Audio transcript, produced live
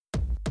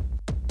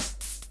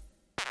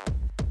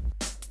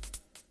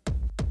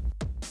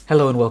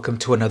Hello and welcome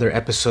to another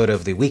episode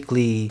of the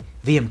weekly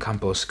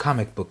vmcampos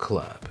Comic Book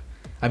Club.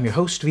 I'm your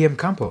host,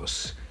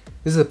 vmcampos.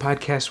 This is a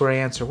podcast where I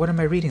answer, what am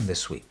I reading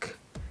this week?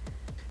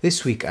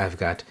 This week I've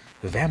got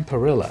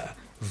Vampirella,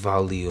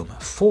 Volume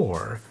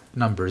 4,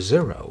 Number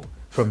 0,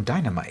 from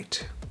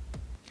Dynamite.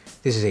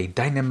 This is a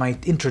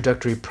Dynamite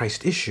introductory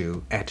priced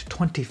issue at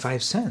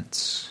 25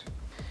 cents.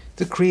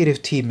 The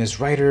creative team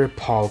is writer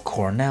Paul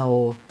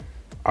Cornell,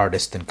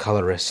 artist and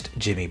colorist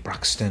Jimmy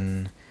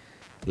Broxton,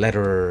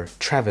 letterer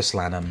Travis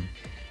Lanham.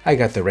 I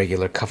got the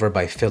regular cover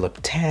by Philip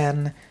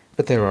Tan,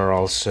 but there are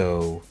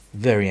also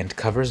variant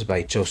covers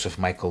by Joseph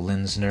Michael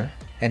Linsner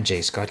and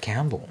J. Scott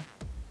Campbell.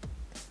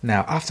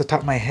 Now, off the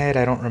top of my head,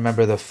 I don't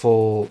remember the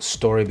full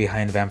story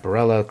behind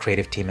Vampirella,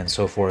 creative team, and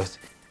so forth.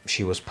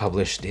 She was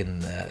published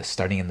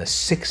starting in the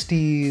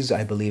 60s,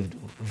 I believe,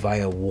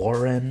 via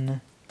Warren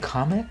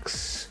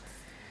Comics.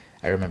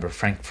 I remember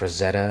Frank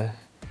Frazetta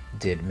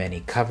did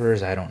many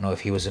covers. I don't know if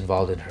he was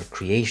involved in her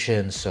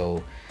creation,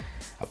 so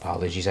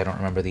apologies, I don't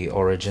remember the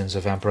origins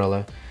of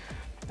Vampirella.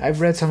 I've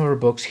read some of her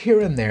books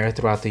here and there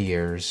throughout the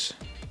years.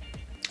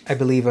 I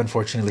believe,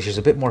 unfortunately, she's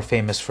a bit more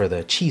famous for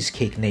the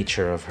cheesecake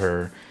nature of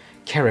her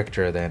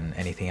character than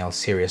anything else,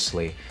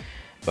 seriously.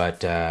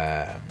 But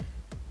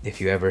if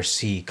you ever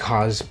see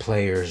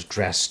cosplayers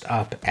dressed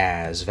up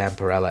as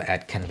Vampirella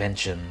at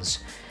conventions,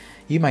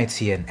 you might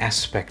see an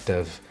aspect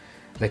of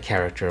the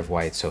character of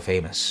why it's so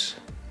famous.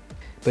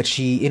 But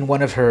she, in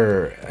one of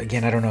her,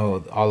 again, I don't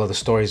know all of the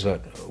stories,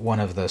 but one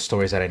of the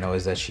stories that I know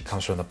is that she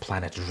comes from the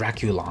planet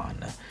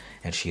Drakulon,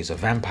 and she's a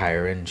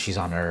vampire, and she's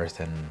on Earth,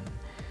 and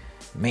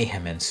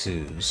mayhem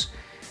ensues.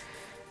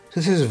 So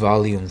this is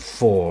Volume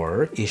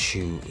 4,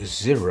 Issue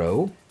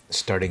 0,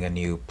 starting a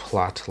new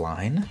plot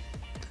line.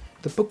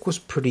 The book was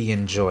pretty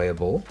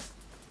enjoyable.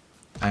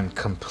 I'm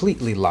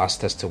completely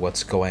lost as to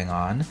what's going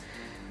on,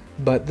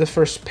 but the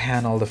first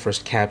panel, the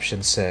first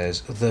caption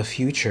says, "The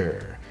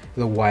Future.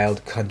 The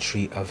Wild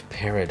Country of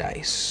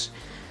Paradise."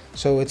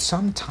 So it's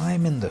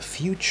sometime in the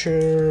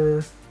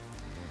future.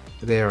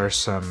 There are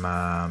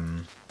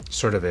some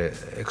sort of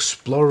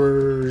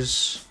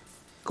explorers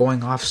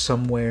going off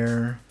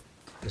somewhere.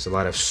 There's a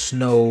lot of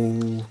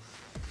snow.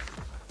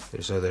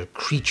 There's other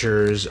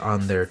creatures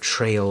on their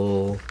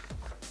trail.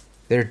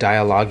 They're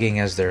dialoguing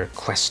as they're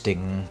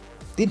questing.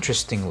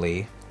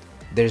 Interestingly,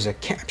 there's a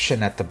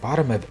caption at the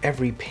bottom of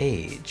every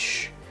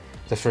page.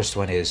 The first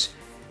one is,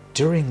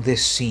 "During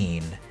this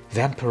scene,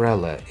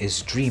 Vampirella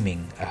is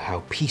dreaming of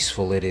how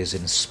peaceful it is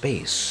in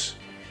space."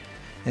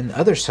 And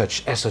other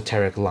such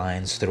esoteric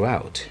lines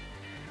throughout.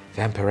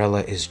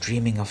 Vampirella is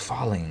dreaming of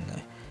falling.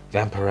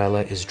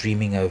 Vampirella is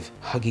dreaming of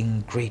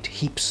hugging great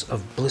heaps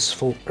of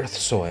blissful earth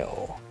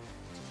soil.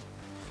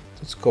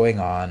 What's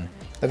going on?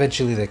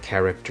 Eventually the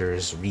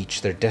characters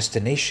reach their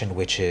destination,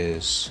 which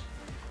is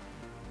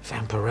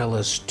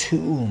Vampirella's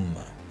tomb.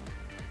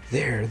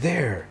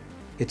 There.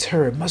 It's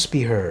her, it must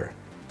be her.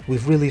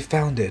 We've really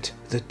found it,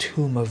 the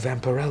tomb of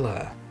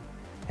Vampirella.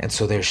 And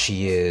so there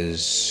she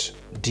is,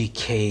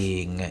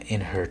 decaying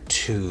in her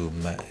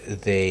tomb.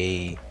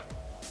 They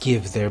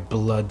give their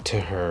blood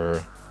to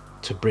her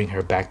to bring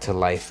her back to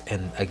life,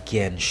 and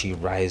again she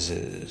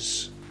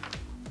rises.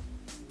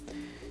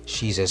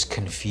 She's as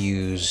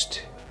confused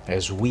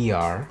as we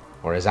are,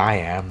 or as I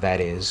am,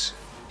 that is.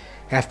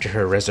 After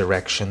her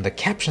resurrection, the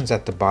captions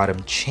at the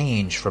bottom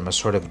change from a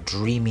sort of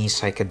dreamy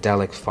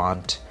psychedelic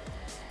font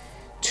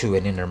to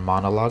an inner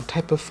monologue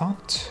type of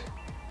font.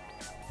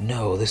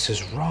 "No, this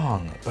is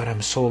wrong, but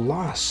I'm so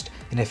lost,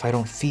 and if I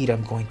don't feed,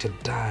 I'm going to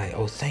die.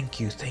 Oh, thank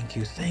you.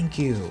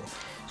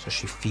 So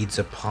she feeds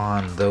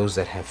upon those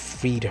that have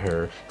freed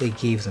her. They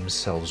gave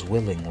themselves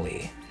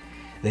willingly.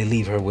 They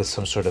leave her with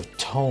some sort of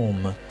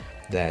tome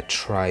that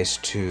tries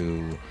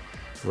to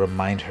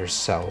remind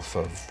herself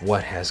of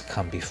what has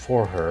come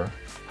before her.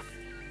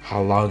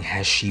 How long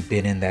has she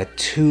been in that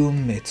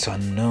tomb? It's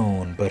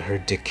unknown, but her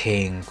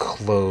decaying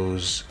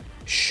clothes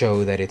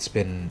show that it's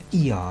been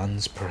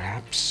eons,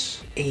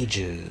 perhaps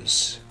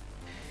ages.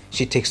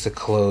 She takes the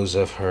clothes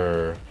of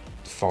her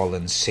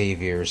fallen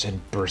saviors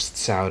and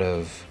bursts out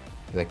of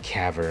the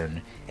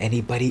cavern.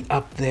 "Anybody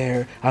up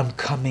there? I'm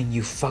coming,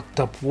 you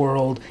fucked up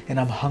world, and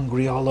I'm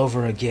hungry all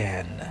over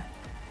again."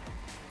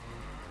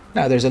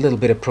 Now, there's a little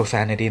bit of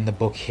profanity in the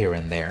book here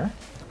and there,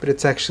 but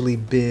it's actually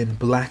been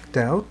blacked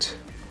out.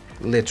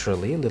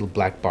 Literally, little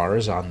black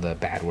bars on the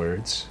bad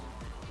words.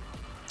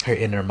 Her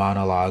inner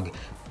monologue,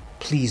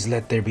 "Please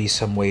let there be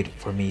some way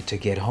for me to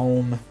get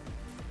home."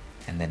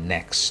 And then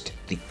next,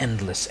 "The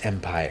Endless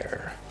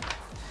Empire."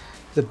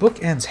 The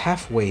book ends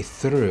halfway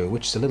through,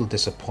 which is a little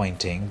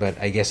disappointing,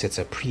 but I guess it's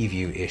a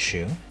preview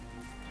issue.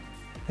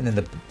 And then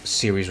the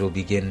series will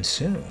begin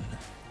soon.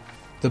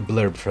 The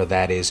blurb for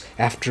that is,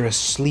 "After a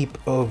sleep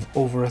of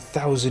over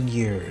 1,000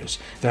 years,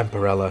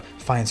 Vampirella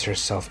finds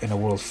herself in a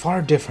world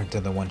far different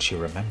than the one she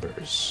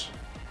remembers."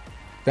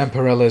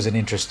 Vampirella is an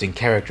interesting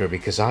character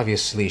because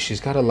obviously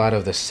she's got a lot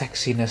of the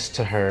sexiness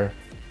to her,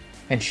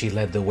 and she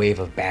led the wave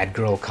of bad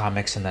girl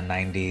comics in the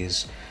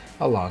 90s,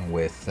 along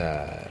with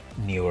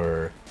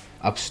newer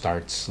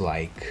upstarts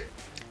like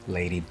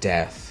Lady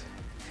Death.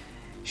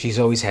 She's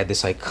always had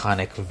this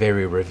iconic,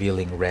 very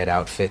revealing red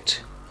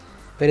outfit.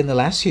 But in the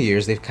last few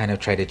years, they've kind of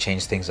tried to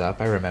change things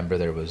up. I remember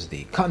there was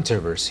the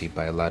controversy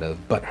by a lot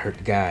of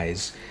butthurt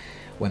guys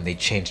when they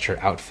changed her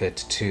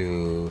outfit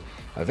to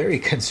a very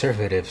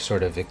conservative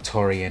sort of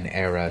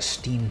Victorian-era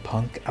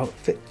steampunk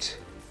outfit.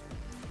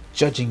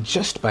 Judging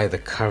just by the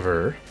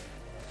cover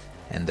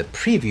and the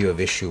preview of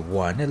issue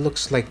 1, it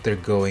looks like they're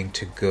going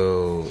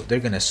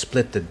to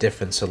split the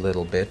difference a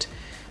little bit.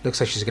 Looks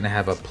like she's going to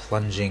have a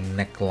plunging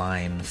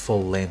neckline,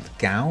 full-length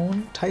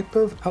gown type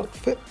of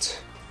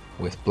outfit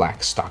with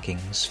black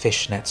stockings,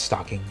 fishnet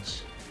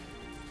stockings.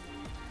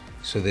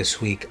 So this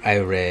week I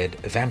read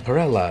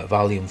Vampirella,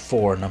 Volume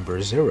 4,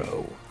 Number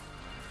 0,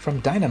 from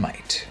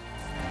Dynamite.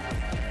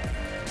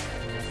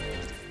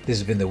 This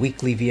has been the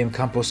weekly VM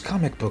Campos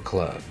Comic Book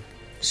Club.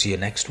 See you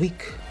next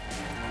week.